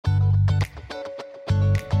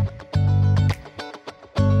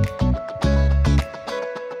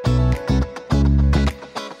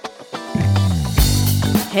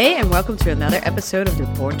Hey, and welcome to another episode of the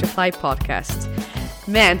Born to Fly podcast.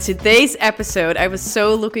 Man, today's episode, I was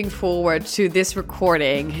so looking forward to this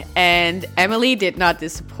recording, and Emily did not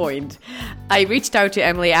disappoint. I reached out to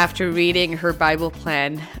Emily after reading her Bible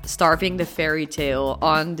plan, Starving the Fairy Tale,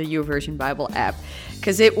 on the YouVersion Bible app,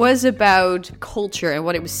 because it was about culture and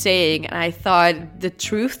what it was saying, and I thought the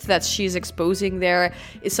truth that she's exposing there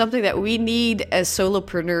is something that we need as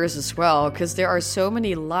solopreneurs as well, because there are so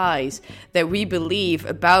many lies that we believe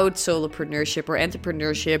about solopreneurship or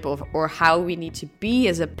entrepreneurship or how we need to be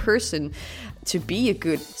as a person to be a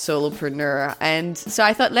good solopreneur. And so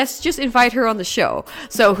I thought, let's just invite her on the show.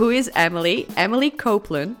 So who is Emily? Emily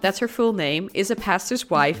Copeland, that's her full name, is a pastor's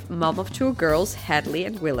wife, mom of two girls, Hadley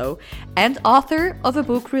and Willow, and author of a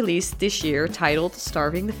book released this year titled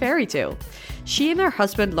Starving the Fairy Tale. She and her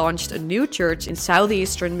husband launched a new church in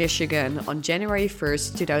southeastern Michigan on January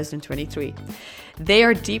 1st, 2023. They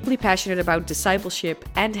are deeply passionate about discipleship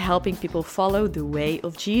and helping people follow the way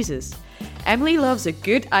of Jesus. Emily loves a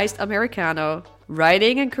good iced Americano,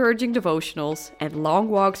 writing encouraging devotionals, and long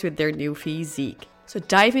walks with their new Zeke. So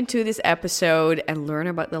dive into this episode and learn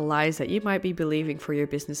about the lies that you might be believing for your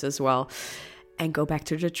business as well. And go back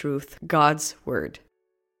to the truth, God's word.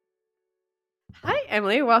 Hi,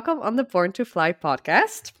 Emily. Welcome on the Born to Fly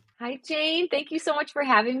podcast. Hi, Jane. Thank you so much for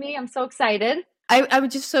having me. I'm so excited. I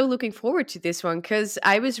was just so looking forward to this one because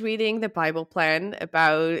I was reading the Bible plan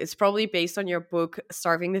it's probably based on your book,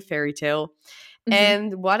 Starving the Fairy Tale. Mm-hmm.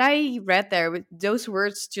 And what I read there, those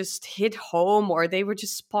words just hit home, or they were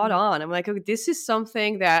just spot on. I'm like, oh, this is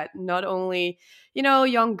something that not only,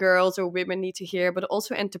 young girls or women need to hear, but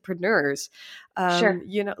also entrepreneurs. Sure.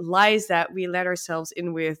 Lies that we let ourselves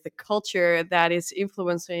in with, the culture that is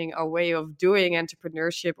influencing our way of doing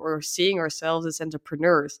entrepreneurship or seeing ourselves as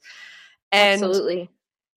entrepreneurs. And absolutely.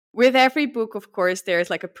 With every book, of course, there's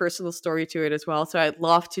like a personal story to it as well. So I'd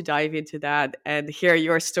love to dive into that and hear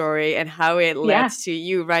your story and how it led to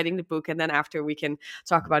you writing the book. And then after, we can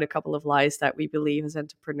talk about a couple of lies that we believe as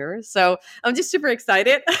entrepreneurs. So I'm just super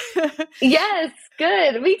excited. Yes,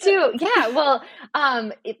 good. Me too. Yeah, well,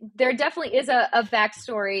 there definitely is a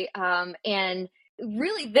backstory. And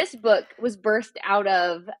really, this book was birthed out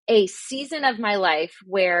of a season of my life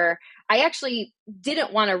where I actually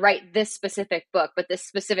didn't want to write this specific book, but this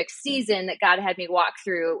specific season that God had me walk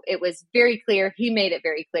through, it was very clear. He made it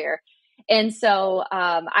very clear. And so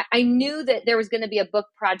I knew that there was going to be a book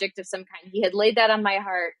project of some kind. He had laid that on my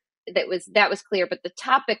heart. That was clear, but the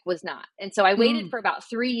topic was not. And so I waited for about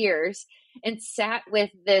 3 years and sat with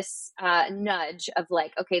this nudge of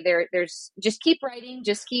like, okay, there's just keep writing,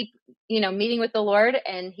 just keep, meeting with the Lord,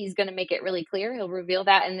 and he's going to make it really clear. He'll reveal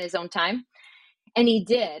that in his own time. And he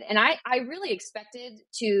did. And I really expected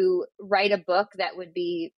to write a book that would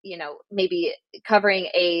be, maybe covering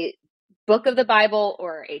a book of the Bible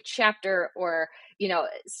or a chapter or,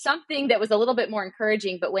 something that was a little bit more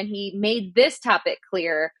encouraging. But when he made this topic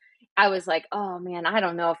clear, I was like, oh man, I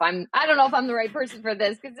don't know if I'm the right person for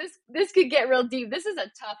this, because this could get real deep. This is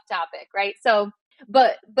a tough topic, right? So,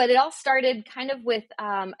 but it all started kind of with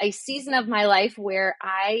a season of my life where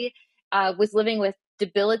I was living with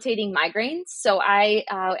debilitating migraines. So I,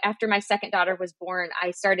 after my second daughter was born,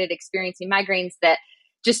 I started experiencing migraines that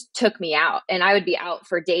just took me out, and I would be out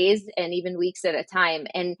for days and even weeks at a time.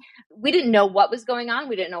 And we didn't know what was going on.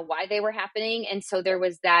 We didn't know why they were happening. And so there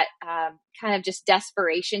was that kind of just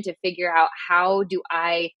desperation to figure out, how do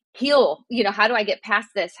I heal? How do I get past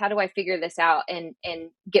this? How do I figure this out and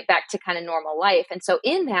get back to kind of normal life? And so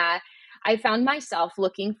in that, I found myself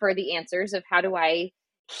looking for the answers of how do I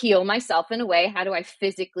heal myself in a way? How do I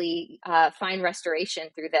physically find restoration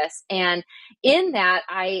through this? And in that,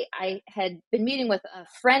 I had been meeting with a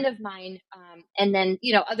friend of mine, and then,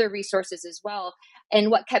 other resources as well. And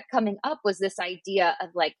what kept coming up was this idea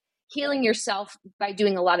of like healing yourself by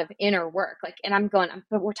doing a lot of inner work. But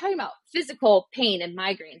we're talking about physical pain and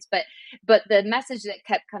migraines, but the message that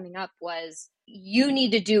kept coming up was, you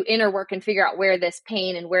need to do inner work and figure out where this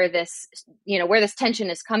pain and where this tension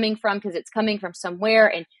is coming from, because it's coming from somewhere,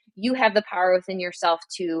 and you have the power within yourself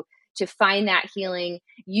to find that healing.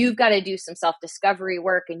 You've got to do some self-discovery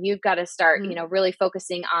work, and you've got to start, really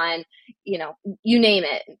focusing on, you name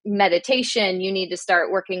it, meditation. You need to start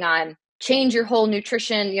working on change your whole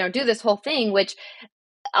nutrition, do this whole thing, which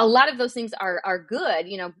a lot of those things are good.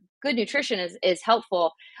 Good nutrition is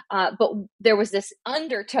helpful. But there was this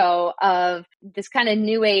undertow of this kind of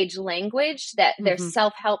new age language that there's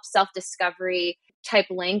self-help, self-discovery type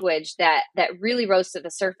language that really rose to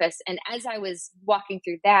the surface. And as I was walking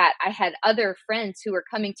through that, I had other friends who were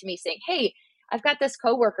coming to me saying, hey, I've got this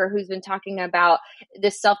coworker who's been talking about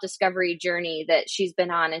this self-discovery journey that she's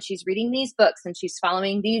been on, and she's reading these books and she's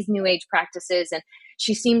following these new age practices, and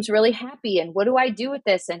she seems really happy. And what do I do with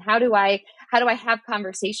this? And how do I have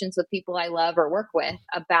conversations with people I love or work with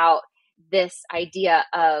about this idea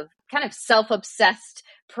of kind of self-obsessed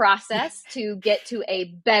process to get to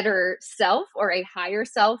a better self or a higher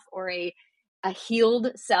self or a healed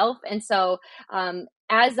self. And so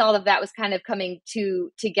as all of that was kind of coming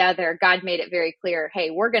together, God made it very clear,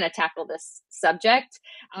 hey, we're going to tackle this subject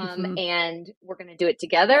and we're going to do it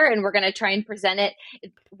together, and we're going to try and present it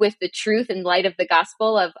with the truth and light of the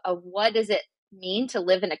gospel of what does it mean to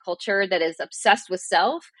live in a culture that is obsessed with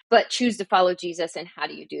self, but choose to follow Jesus, and how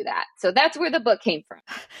do you do that? So that's where the book came from.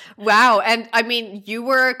 Wow. And I mean, you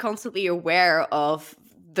were constantly aware of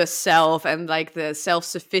the self and like the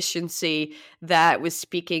self-sufficiency that was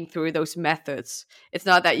speaking through those methods. It's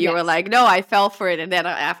not that you were like, no, I fell for it, and then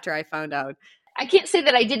after I found out. I can't say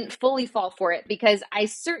that I didn't fully fall for it, because I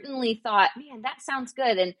certainly thought, man, that sounds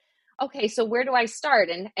good. And okay, so where do I start?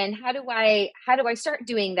 And how do I start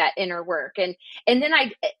doing that inner work? And then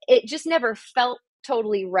it just never felt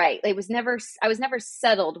totally right. I was never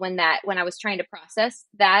settled when I was trying to process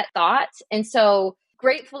that thought. And so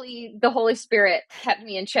gratefully, the Holy Spirit kept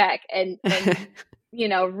me in check and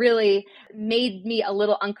really made me a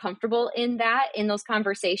little uncomfortable in those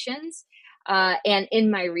conversations. And in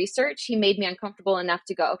my research, he made me uncomfortable enough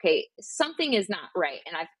to go, okay, something is not right.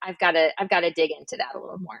 And I've got to dig into that a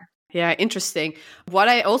little more. Yeah, interesting. What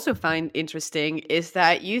I also find interesting is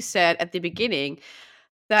that you said at the beginning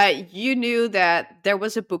that you knew that there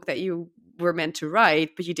was a book that you were meant to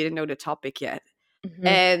write, but you didn't know the topic yet. Mm-hmm.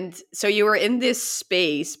 And so you were in this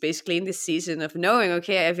space, basically in this season of knowing,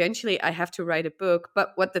 okay, eventually I have to write a book,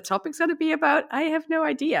 but what the topic's going to be about, I have no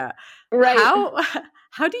idea. Right.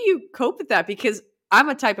 How do you cope with that? Because I'm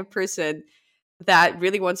a type of person that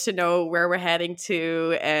really wants to know where we're heading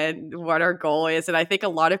to and what our goal is. And I think a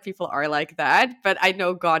lot of people are like that, but I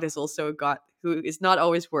know God is also a God who is not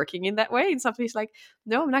always working in that way. And sometimes he's like,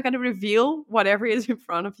 no, I'm not going to reveal whatever is in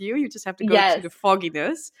front of you. You just have to go to the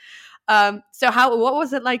fogginess. So what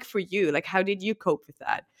was it like for you? Like, how did you cope with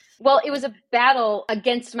that? Well, it was a battle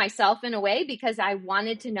against myself in a way, because I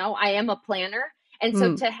wanted to know. I am a planner. And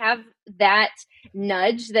so to have that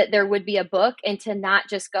nudge that there would be a book, and to not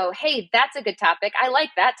just go, hey, that's a good topic. I like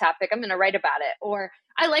that topic. I'm going to write about it. Or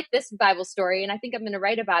I like this Bible story and I think I'm going to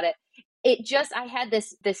write about it. I had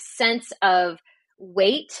this sense of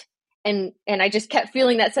weight, and I just kept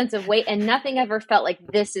feeling that sense of weight, and nothing ever felt like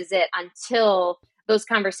this is it until those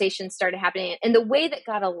conversations started happening. And the way that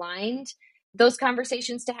God aligned those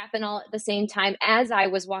conversations to happen all at the same time as I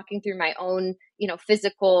was walking through my own,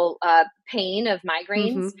 physical pain of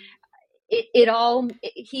migraines,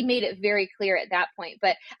 he made it very clear at that point.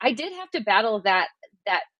 But I did have to battle that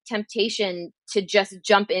temptation to just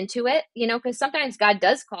jump into it, because sometimes God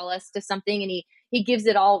does call us to something, and he gives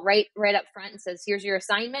it all right up front and says, here's your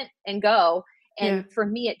assignment and go. And for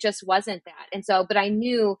me, it just wasn't that. And so, but I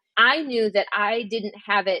knew that I didn't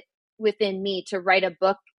have it within me to write a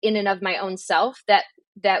book in and of my own self that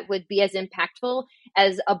would be as impactful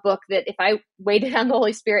as a book that if I waited on the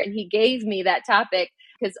Holy Spirit and he gave me that topic,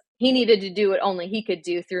 because he needed to do what only he could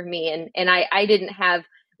do through me. And I didn't have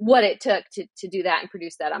what it took to do that and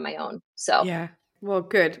produce that on my own. So, yeah, well,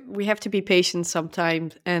 good. We have to be patient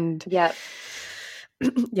sometimes, and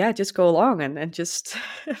just go along and just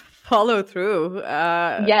follow through.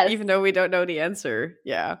 Even though we don't know the answer.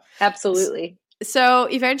 Yeah, absolutely. So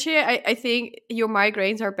eventually, I think your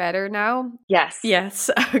migraines are better now? Yes. Yes.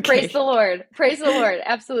 Okay. Praise the Lord. Praise the Lord.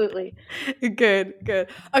 Absolutely. Good.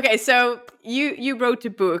 Okay, so you wrote the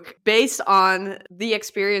book based on the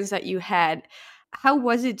experience that you had. How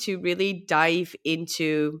was it to really dive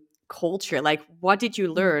into culture? Like, what did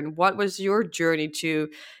you learn? What was your journey to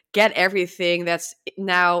get everything that's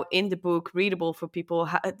now in the book readable for people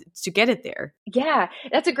to get it there? Yeah,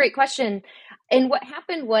 that's a great question. And what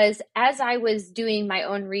happened was, as I was doing my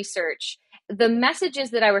own research, the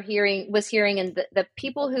messages that I was hearing, and the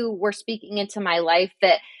people who were speaking into my life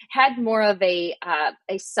that had more of a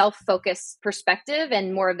self-focused perspective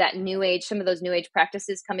and more of that new age, some of those new age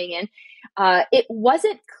practices coming in, it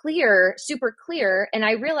wasn't super clear. And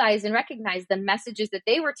I realized and recognized the messages that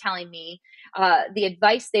they were telling me, the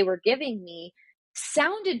advice they were giving me,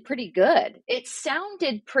 sounded pretty good. It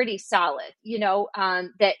sounded pretty solid,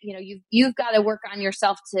 that, you've got to work on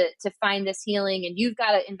yourself to find this healing, and you've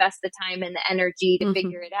got to invest the time and the energy to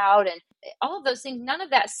figure it out. And all of those things, none of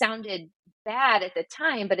that sounded bad at the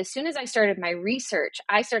time. But as soon as I started my research,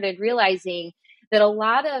 I started realizing that a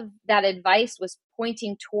lot of that advice was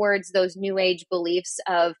pointing towards those new age beliefs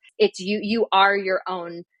of it's you are your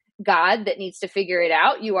own God that needs to figure it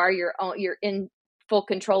out. You are your own, you're in full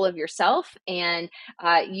control of yourself, and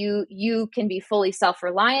you can be fully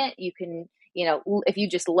self-reliant. You can, if you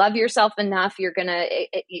just love yourself enough, you're going to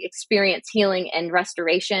experience healing and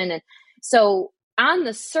restoration. And so on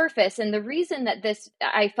the surface, and the reason that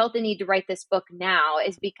I felt the need to write this book now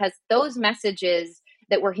is because those messages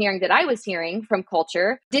that we're hearing, that I was hearing from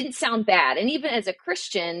culture, didn't sound bad. And even as a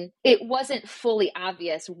Christian, it wasn't fully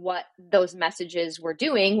obvious what those messages were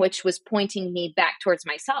doing, which was pointing me back towards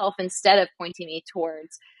myself instead of pointing me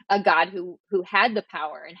towards a God who had the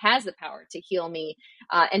power and has the power to heal me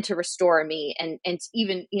and to restore me, and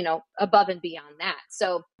even, above and beyond that.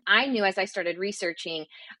 So I knew as I started researching,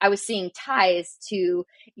 I was seeing ties to,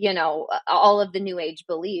 all of the new age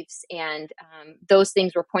beliefs, and those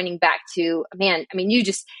things were pointing back to, man, I mean,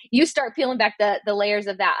 you start peeling back the layers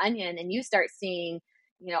of that onion, and you start seeing,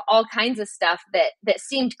 all kinds of stuff that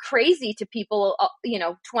seemed crazy to people,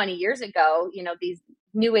 20 years ago. These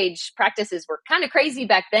new age practices were kind of crazy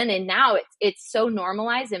back then, and now it's so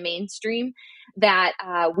normalized and mainstream that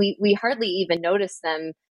we hardly even notice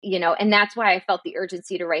them. And that's why I felt the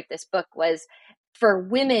urgency to write this book, was for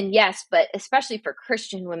women, yes, but especially for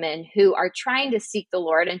Christian women who are trying to seek the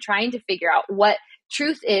Lord and trying to figure out what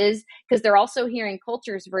truth is, because they're also hearing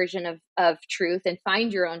culture's version of truth, and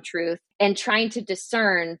find your own truth, and trying to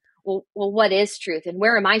discern, well, what is truth, and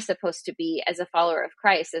where am I supposed to be as a follower of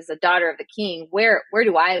Christ, as a daughter of the King? Where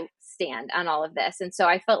do I stand on all of this? And so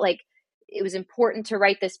I felt like it was important to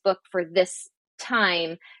write this book for this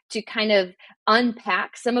time, to kind of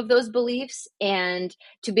unpack some of those beliefs and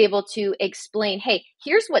to be able to explain, hey,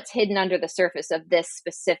 here's what's hidden under the surface of this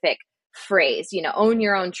specific phrase, own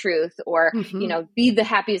your own truth, or, be the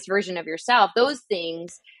happiest version of yourself. Those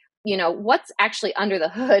things, what's actually under the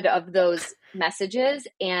hood of those messages,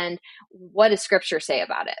 and what does scripture say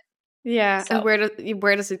about it? Yeah, So, and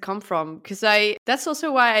where does it come from? Because that's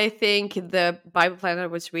also why I think the Bible plan I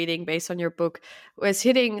was reading based on your book was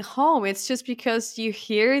hitting home. It's just because you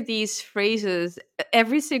hear these phrases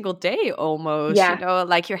every single day almost, yeah,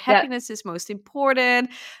 like your yep, happiness is most important,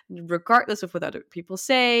 regardless of what other people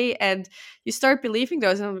say, and you start believing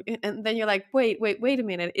those, and then you're like, wait a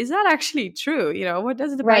minute, is that actually true? What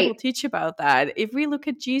does the right, Bible teach about that? If we look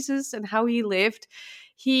at Jesus and how he lived,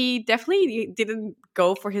 he definitely didn't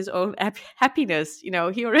go for his own happiness. He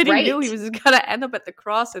already knew he right, was going to end up at the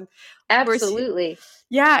cross. And of course, absolutely,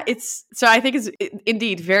 yeah, so I think it's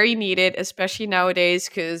indeed very needed, especially nowadays,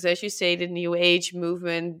 because as you say, the New Age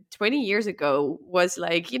movement 20 years ago was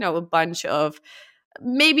like, a bunch of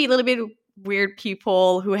maybe a little bit weird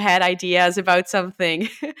people who had ideas about something.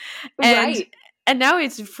 and right, and now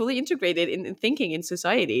it's fully integrated in thinking in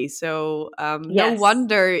society. So no yes.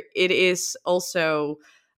 wonder it is also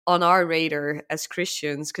on our radar as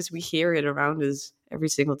Christians, because we hear it around us every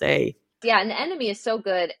single day. Yeah, and the enemy is so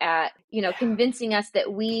good at, convincing us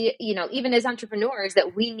that we, even as entrepreneurs,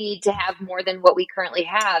 that we need to have more than what we currently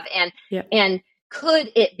have. Yeah. And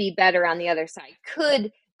could it be better on the other side?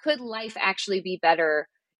 Could life actually be better,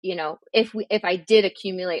 if I did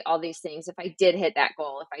accumulate all these things, if I did hit that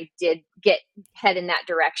goal, if I did head in that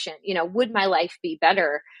direction, would my life be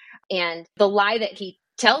better? And the lie that he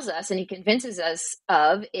tells us and he convinces us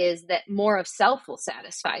of is that more of self will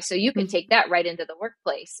satisfy. So you can take that right into the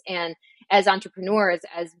workplace. And as entrepreneurs,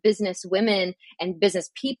 as business women and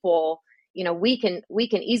business people, we can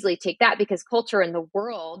easily take that, because culture in the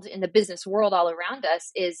world, in the business world all around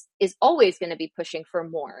us, is always going to be pushing for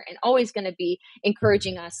more, and always going to be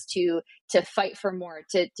encouraging us to fight for more,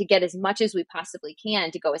 to get as much as we possibly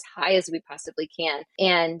can, to go as high as we possibly can.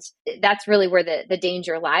 And that's really where the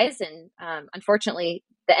danger lies. And unfortunately,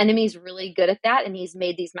 the enemy's really good at that, and he's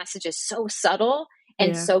made these messages so subtle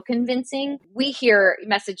and Yeah. so convincing. We hear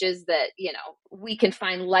messages that, we can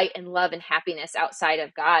find light and love and happiness outside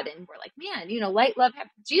of God. And we're like, man, light, love,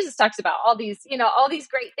 Jesus talks about all these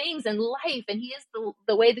great things in life. And he is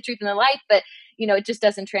the way, the truth, and the life. But, it just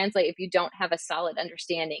doesn't translate if you don't have a solid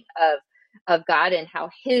understanding of God, and how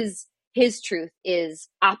his truth is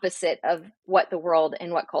opposite of what the world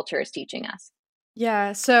and what culture is teaching us.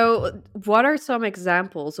 Yeah. So, what are some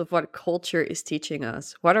examples of what culture is teaching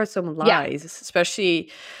us? What are some Yeah. lies,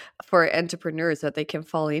 especially for entrepreneurs, that they can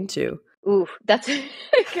fall into? Ooh, that's a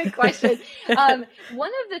good question.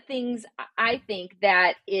 One of the things I think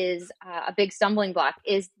that is a big stumbling block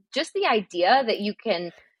is just the idea that you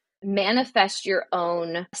can manifest your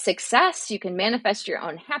own success, you can manifest your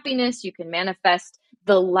own happiness, you can manifest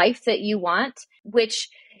the life that you want, which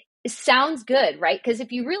sounds good, right? Because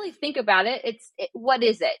if you really think about it, what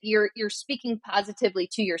is it? You're speaking positively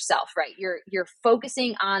to yourself, right? You're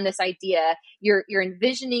focusing on this idea. You're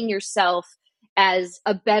envisioning yourself as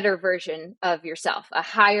a better version of yourself, a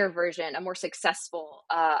higher version, a more successful,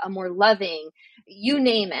 a more loving, you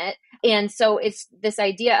name it. And so it's this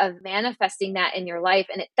idea of manifesting that in your life,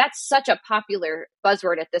 and that's such a popular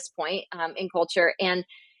buzzword at this point in culture. And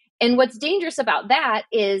what's dangerous about that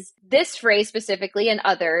is this phrase specifically and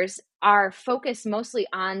others are focused mostly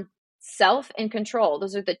on self and control.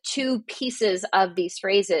 Those are the two pieces of these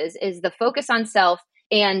phrases, is the focus on self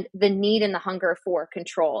and the need and the hunger for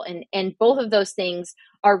control. And both of those things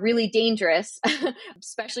are really dangerous,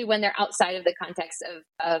 especially when they're outside of the context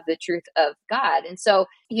of the truth of God. And so,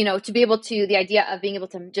 to be able to, the idea of being able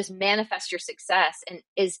to just manifest your success and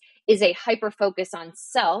is a hyper focus on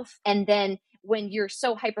self. And then when you're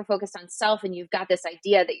so hyper focused on self and you've got this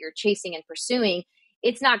idea that you're chasing and pursuing,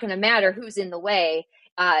 it's not going to matter who's in the way.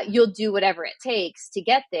 You'll do whatever it takes to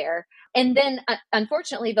get there. And then,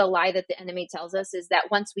 unfortunately, the lie that the enemy tells us is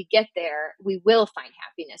that once we get there, we will find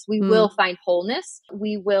happiness. We will find wholeness.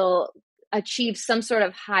 We will achieve some sort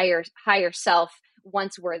of higher self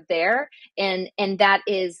once we're there. And that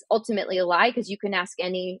is ultimately a lie, because you can ask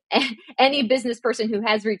any business person who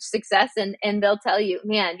has reached success, and they'll tell you,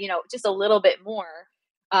 man, just a little bit more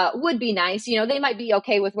would be nice. They might be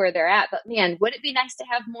okay with where they're at, but man, would it be nice to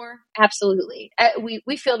have more? Absolutely.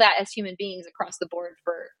 We feel that as human beings across the board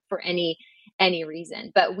for any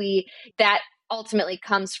reason, but that ultimately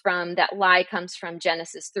that lie comes from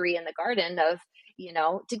Genesis 3 in the garden of,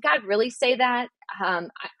 did God really say that?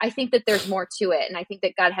 I think that there's more to it. And I think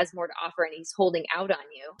that God has more to offer, and he's holding out on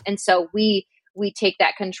you. And so we take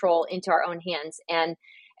that control into our own hands and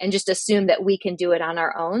just assume that we can do it on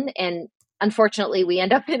our own. And unfortunately, we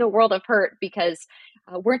end up in a world of hurt because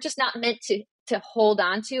we're just not meant to hold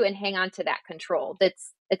on to and hang on to that control.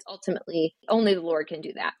 It's ultimately only the Lord can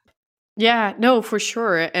do that. Yeah, no, for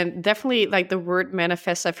sure. And definitely, like, the word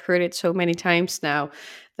manifest, I've heard it so many times now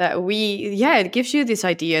that it gives you this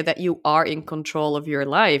idea that you are in control of your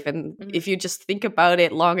life. And if you just think about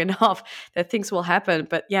it long enough, that things will happen.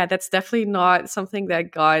 But yeah, that's definitely not something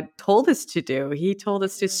that God told us to do. He told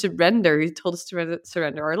us to surrender. He told us to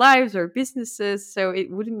surrender our lives, our businesses. So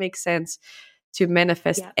it wouldn't make sense to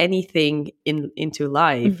manifest anything into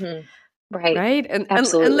life. Right. And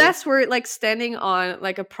unless we're like standing on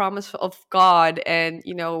like a promise of God, and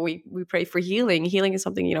we pray for healing. Healing is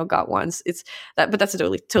something God wants. But that's a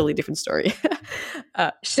totally different story.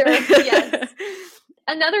 Sure. Yes.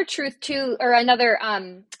 Another truth too, or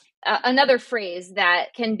another phrase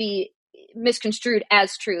that can be misconstrued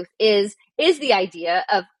as truth is the idea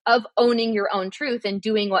of owning your own truth and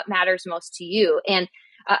doing what matters most to you. And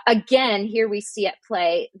again, here we see at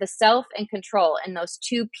play the self and control, and those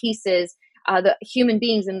two pieces, the human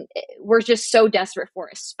beings, and we're just so desperate for,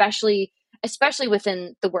 especially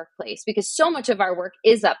within the workplace, because so much of our work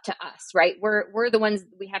is up to us, right? We're the ones,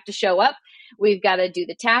 we have to show up. We've got to do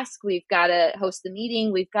the task. We've got to host the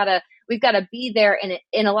meeting. We've got to be there.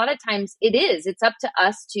 And a lot of times it's up to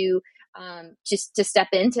us to just to step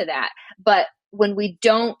into that. But when we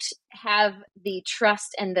don't have the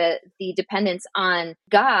trust and the dependence on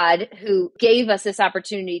God, who gave us this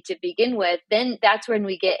opportunity to begin with, then that's when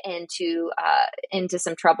we get into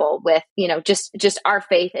some trouble with, just our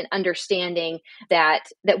faith and understanding that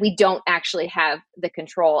we don't actually have the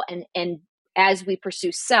control. And as we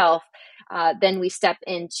pursue self, then we step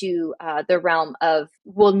into the realm of,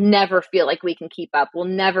 we'll never feel like we can keep up. We'll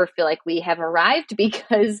never feel like we have arrived,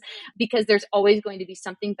 because there's always going to be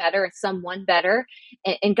something better and someone better.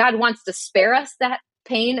 And God wants to spare us that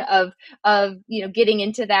pain of getting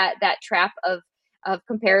into that trap of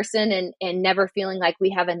comparison and never feeling like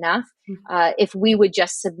we have enough. If we would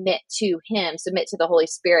just submit to him, submit to the Holy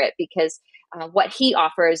Spirit, because what he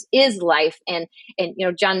offers is life. And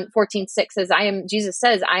John 14:6 says, Jesus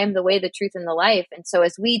says, I am the way, the truth, and the life. And so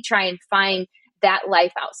as we try and find that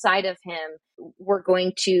life outside of him, we're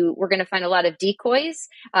going to find a lot of decoys,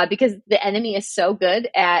 because the enemy is so good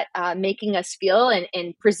at making us feel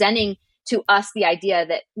and presenting to us the idea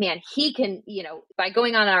that, man, he can, by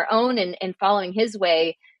going on our own and following his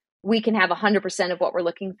way, we can have 100% of what we're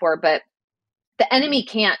looking for. But the enemy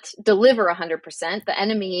can't deliver 100%. The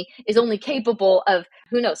enemy is only capable of,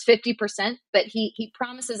 50%, but he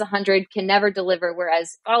promises 100, can never deliver.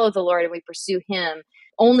 Whereas follow the Lord and we pursue him,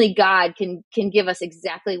 only God can give us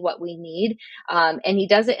exactly what we need. And he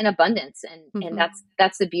does it in abundance. And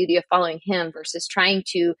that's the beauty of following him versus trying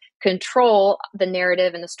to control the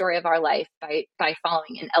narrative and the story of our life by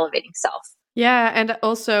following and elevating self. Yeah, and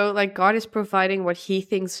also like God is providing what he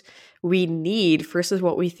thinks we need versus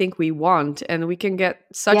what we think we want, and we can get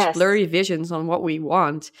such Yes. blurry visions on what we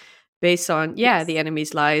want based on the Yes.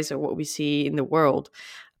 enemy's lies or what we see in the world.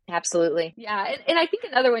 Absolutely. Yeah. And I think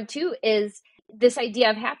another one too is this idea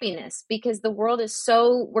of happiness, because the world is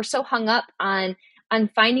we're so hung up on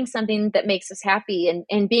finding something that makes us happy,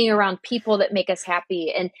 and being around people that make us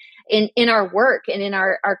happy. And in our work and in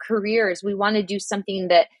our careers, we want to do something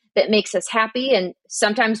that makes us happy. And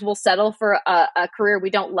sometimes we'll settle for a career we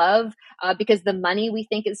don't love, because the money we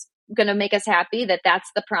think is going to make us happy, that's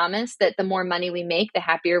the promise, that the more money we make, the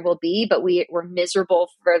happier we'll be. But we're miserable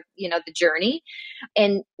for, the journey.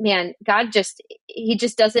 And man, God he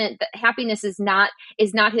just doesn't, happiness is not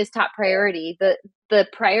his top priority. The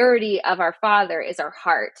priority of our Father is our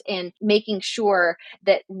heart, and making sure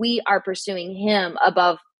that we are pursuing him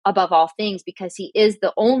above all things, because he is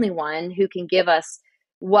the only one who can give us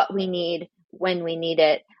what we need when we need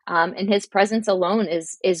it. And his presence alone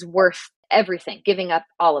is worth everything, giving up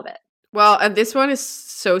all of it. Well, and this one is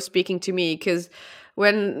so speaking to me because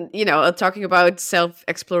when, talking about self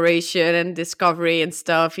exploration and discovery and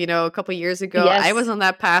stuff, a couple years ago, I was Yes. on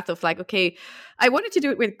that path of like, okay, I wanted to do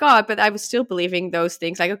it with God, but I was still believing those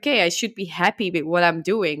things like, okay, I should be happy with what I'm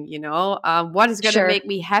doing, what is going to Sure. make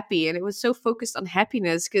me happy? And it was so focused on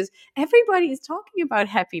happiness because everybody is talking about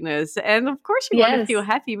happiness. And of course, you want to feel Yes.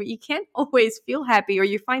 happy, but you can't always feel happy, or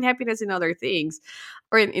you find happiness in other things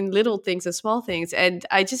or in little things and small things. And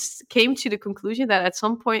I just came to the conclusion that at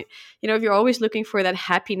some point, if you're always looking for that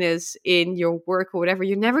happiness in your work or whatever,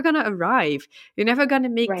 you're never going to arrive. You're never going to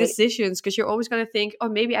make Right. decisions because you're always going to think, oh,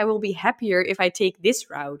 maybe I will be happier if I take this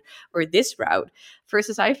route or this route.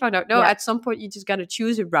 Versus I found out, no, Yep. at some point you just got to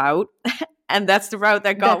choose a route and that's the route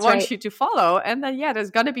that God That's wants right. you to follow. And then,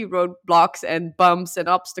 there's going to be roadblocks and bumps and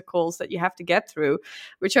obstacles that you have to get through,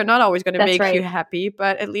 which are not always going to That's make you right. happy,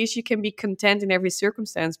 but at least you can be content in every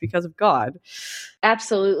circumstance because of God.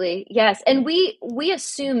 Absolutely. Yes. And we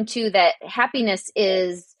assume too that happiness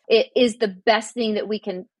is the best thing that we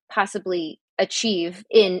can possibly achieve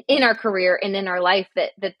in our career and in our life,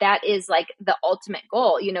 that is like the ultimate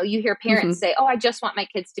goal. You hear parents Hmm. say, "Oh, I just want my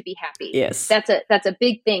kids to be happy." Yes. That's a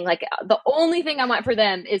big thing. Like, the only thing I want for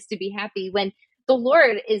them is to be happy, when the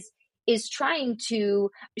Lord is trying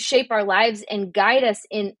to shape our lives and guide us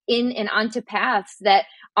in and onto paths that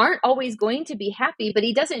aren't always going to be happy. But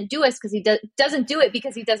he doesn't do us because doesn't do it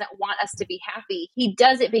because he doesn't want us to be happy. He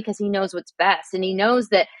does it because he knows what's best, and he knows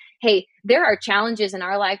that, hey, there are challenges in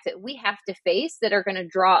our life that we have to face that are going to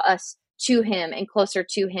draw us to him and closer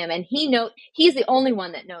to him. And he's the only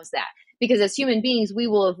one that knows that, because as human beings, we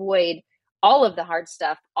will avoid all of the hard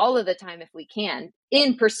stuff all of the time if we can,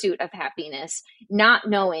 in pursuit of happiness, not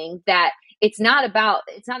knowing that it's not about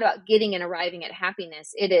getting and arriving at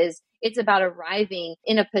happiness. It's about arriving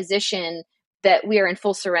in a position that we are in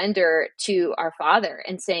full surrender to our Father,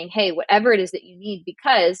 and saying, hey, whatever it is that you need,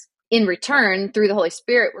 because in return, through the Holy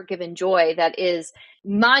Spirit, we're given joy that is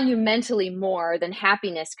monumentally more than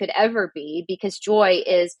happiness could ever be, because joy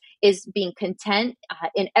is being content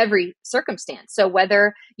in every circumstance. So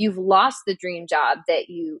whether you've lost the dream job that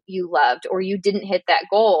you loved, or you didn't hit that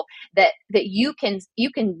goal, that you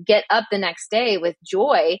can get up the next day with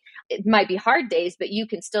joy. It might be hard days, but you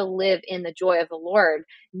can still live in the joy of the Lord,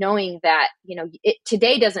 knowing that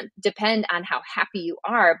today doesn't depend on how happy you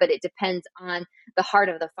are, but it depends on the heart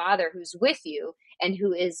of the Father who's with you, and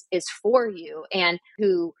who is for you, and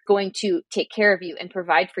who going to take care of you and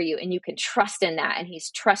provide for you, and you can trust in that, and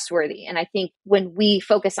he's trustworthy. And I think when we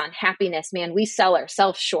focus on happiness, man, we sell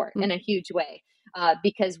ourselves short in a huge way,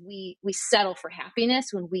 because we settle for happiness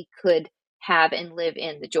when we could have and live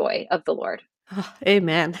in the joy of the Lord. Oh,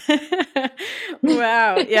 amen.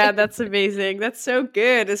 Wow. Yeah, that's amazing. That's so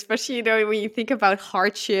good. Especially, when you think about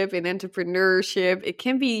hardship and entrepreneurship, it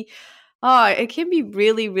can be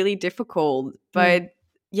really, really difficult. Mm. But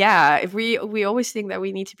yeah, if we always think that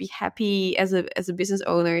we need to be happy as a business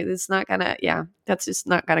owner, that's just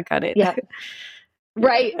not gonna cut it. Yep.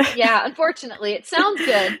 Right. Yeah. Yeah. Unfortunately, it sounds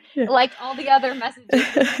good, Yeah. like all the other messages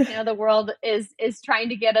that the world is trying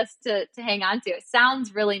to get us to hang on to. It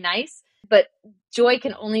sounds really nice, but joy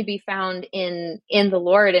can only be found in the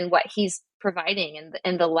Lord and what He's providing,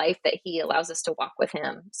 and the life that He allows us to walk with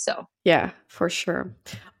Him. So Yeah, for sure.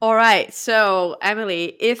 All right. So,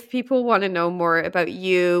 Emily, if people want to know more about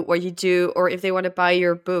you, what you do, or if they want to buy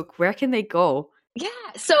your book, where can they go? Yeah,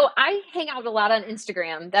 so I hang out a lot on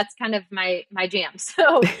Instagram. That's kind of my jam.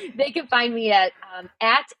 So they can find me at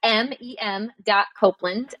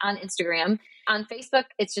mem.copeland on Instagram. On Facebook,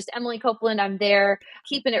 it's just Emily Copeland. I'm there,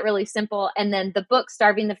 keeping it really simple. And then the book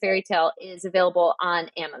Starving the Fairy Tale is available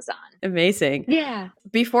on Amazon. Amazing. Yeah.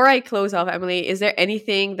 Before I close off, Emily, is there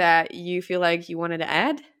anything that you feel like you wanted to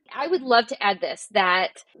add? I would love to add this,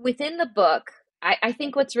 that within the book, I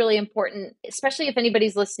think what's really important, especially if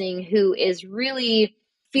anybody's listening who is really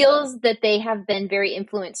feels that they have been very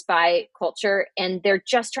influenced by culture and they're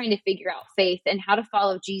just trying to figure out faith and how to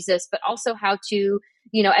follow Jesus, but also how to,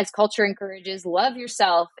 as culture encourages, love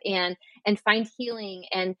yourself and find healing.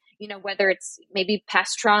 And, whether it's maybe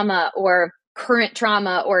past trauma or current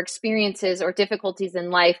trauma or experiences or difficulties in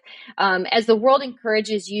life, as the world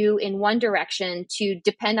encourages you in one direction to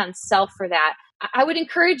depend on self for that, I would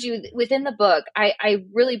encourage you within the book. I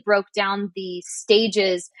really broke down the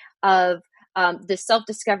stages of the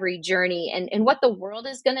self-discovery journey and what the world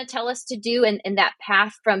is going to tell us to do, and that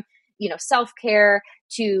path from self-care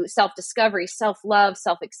to self-discovery, self-love,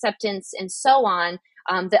 self-acceptance, and so on,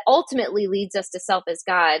 that ultimately leads us to self as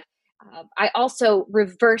God. I also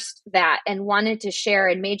reversed that and wanted to share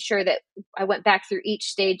and made sure that I went back through each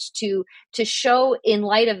stage to show, in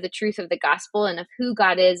light of the truth of the gospel and of who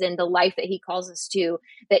God is and the life that he calls us to,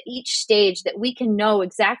 that each stage that we can know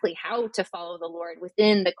exactly how to follow the Lord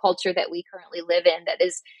within the culture that we currently live in,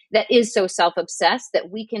 that is so self-obsessed, that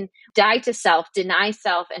we can die to self, deny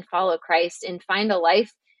self, and follow Christ and find a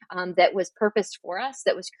life that was purposed for us,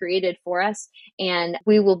 that was created for us. And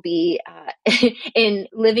we will be in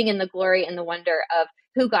living in the glory and the wonder of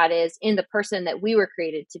who God is in the person that we were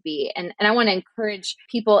created to be. And I want to encourage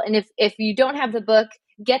people. And if you don't have the book,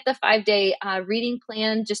 get the 5-day reading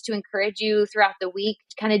plan just to encourage you throughout the week,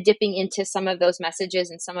 kind of dipping into some of those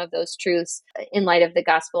messages and some of those truths in light of the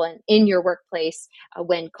gospel and in your workplace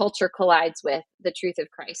when culture collides with the truth of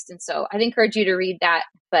Christ. And so I'd encourage you to read that.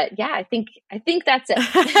 But yeah, I think that's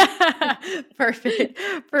it.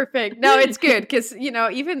 Perfect. No, it's good because,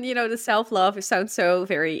 even, the self-love sounds so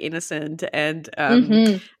very innocent. And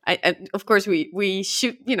of course we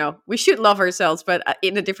should, we should love ourselves, but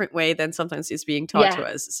in a different way than sometimes it's being taught to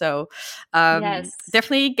us. So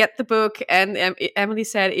definitely get the book. And Emily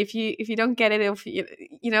said, if you don't get it, if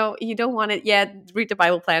you don't want it yet, read the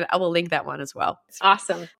Bible plan. I will link that one as well.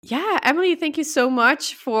 Awesome. Yeah, Emily, thank you so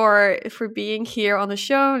much for being here on the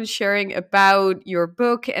show and sharing about your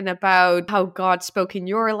book and about how God spoke in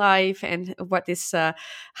your life and what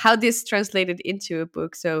how this translated into a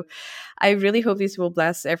book. So I really hope this will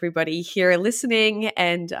bless everybody here listening,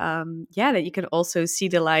 and that you can also see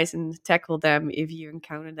the lies and tackle them if you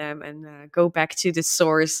encounter them, and go back to the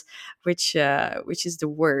source, which is the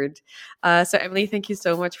word. So Emily, thank you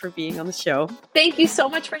so much for being on the show. Thank you so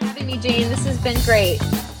much for having me, Jane. This has been great.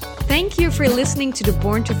 Thank you for listening to the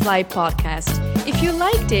Born to Fly podcast. If you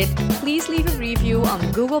liked it, please leave a review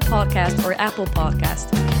on Google Podcast or Apple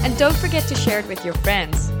Podcast. And don't forget to share it with your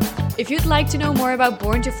friends. If you'd like to know more about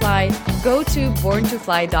Born to Fly, go to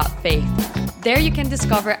borntofly.faith. There you can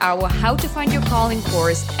discover our How to Find Your Calling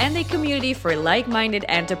course and a community for like-minded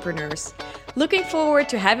entrepreneurs. Looking forward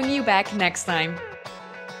to having you back next time.